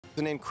It's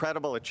an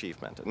incredible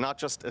achievement, not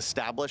just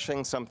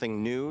establishing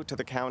something new to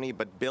the county,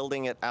 but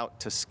building it out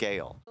to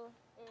scale.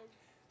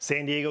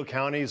 San Diego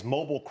County's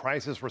mobile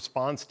crisis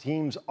response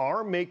teams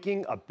are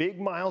making a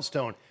big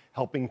milestone,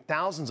 helping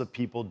thousands of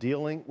people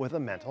dealing with a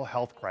mental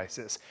health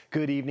crisis.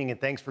 Good evening and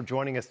thanks for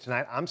joining us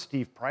tonight. I'm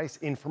Steve Price,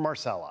 in for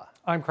Marcella.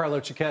 I'm Carlo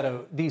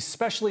Cicchetto. These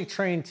specially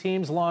trained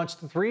teams launched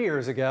 3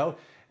 years ago,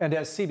 and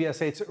as CBS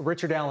 8's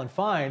Richard Allen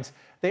finds,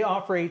 they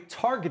offer a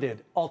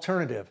targeted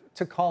alternative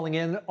to calling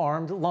in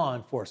armed law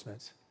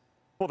enforcement.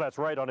 Well, that's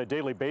right. On a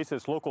daily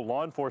basis, local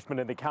law enforcement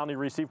in the county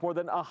receive more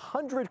than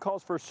 100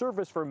 calls for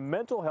service for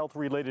mental health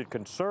related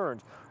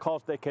concerns,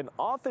 calls that can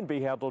often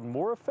be handled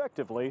more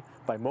effectively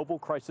by mobile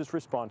crisis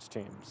response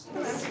teams.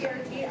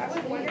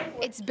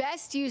 It's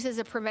best used as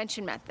a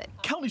prevention method.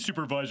 County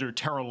Supervisor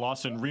Tara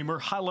Lawson-Reamer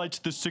highlights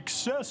the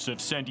success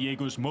of San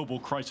Diego's mobile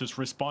crisis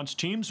response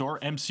teams, or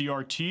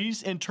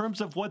MCRTs, in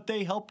terms of what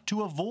they help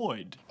to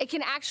avoid. It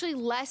can actually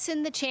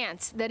lessen the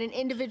chance that an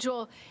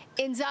individual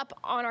ends up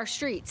on our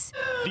streets.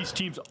 These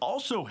teams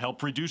also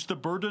help reduce the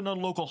burden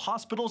on local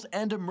hospitals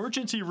and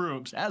emergency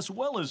rooms, as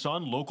well as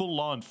on local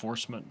law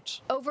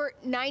enforcement. Over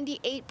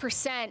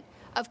 98%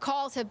 of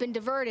calls have been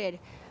diverted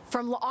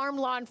from armed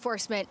law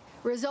enforcement,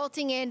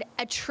 resulting in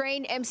a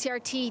trained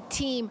MCRT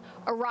team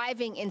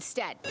arriving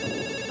instead.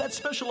 That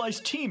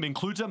specialized team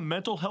includes a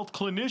mental health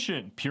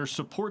clinician, peer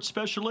support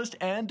specialist,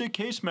 and a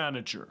case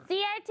manager.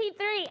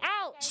 CRT3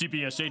 out!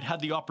 CBS 8 had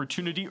the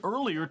opportunity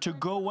earlier to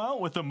go out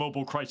with a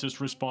mobile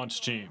crisis response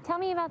team. Tell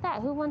me about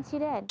that. Who wants you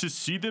dead? To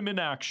see them in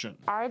action.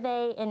 Are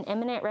they an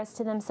imminent risk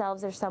to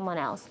themselves or someone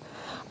else?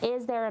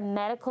 Is there a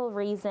medical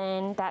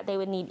reason that they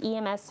would need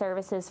EMS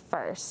services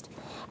first?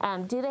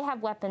 Do they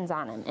have weapons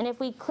on them? And if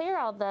we clear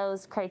all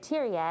those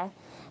criteria,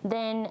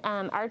 then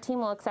our team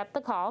will accept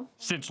the call.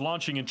 Since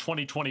launching in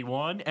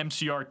 2021,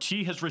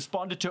 MCRT has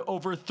responded to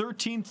over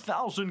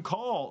 13,000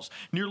 calls.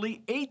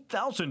 Nearly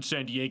 8,000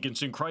 San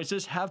Diegans in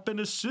crisis have been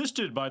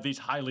assisted by these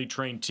highly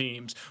trained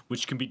teams,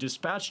 which can be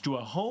dispatched to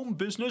a home,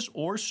 business,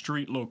 or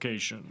street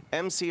location.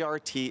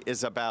 MCRT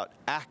is about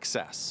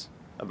access,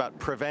 about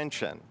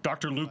prevention.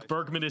 Dr. Luke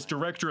Bergman is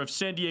director of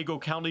San Diego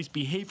County's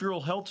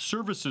Behavioral Health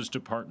Services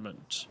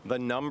Department. The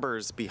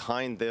numbers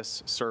behind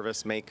this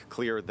service make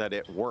clear that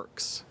it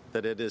works,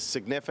 that it is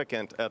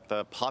significant at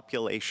the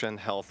population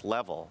health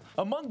level.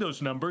 Among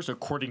those numbers,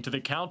 according to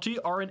the county,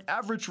 are an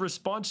average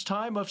response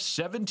time of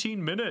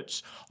 17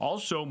 minutes.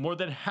 Also, more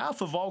than half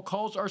of all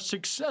calls are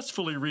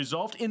successfully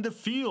resolved in the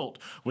field,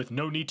 with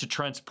no need to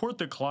transport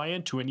the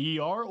client to an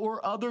ER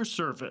or other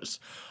service.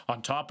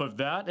 On top of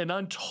that, an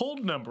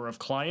untold number of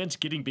clients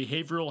getting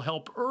behavioral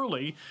help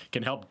early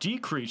can help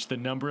decrease the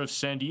number of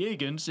San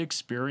Diegans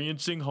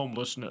experiencing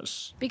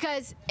homelessness.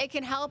 Because it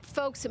can help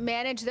folks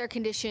manage their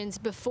conditions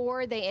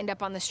before they end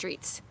up on the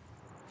streets.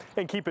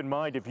 And keep in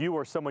mind, if you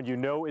or someone you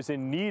know is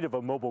in need of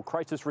a mobile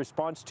crisis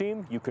response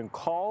team, you can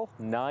call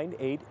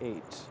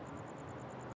 988.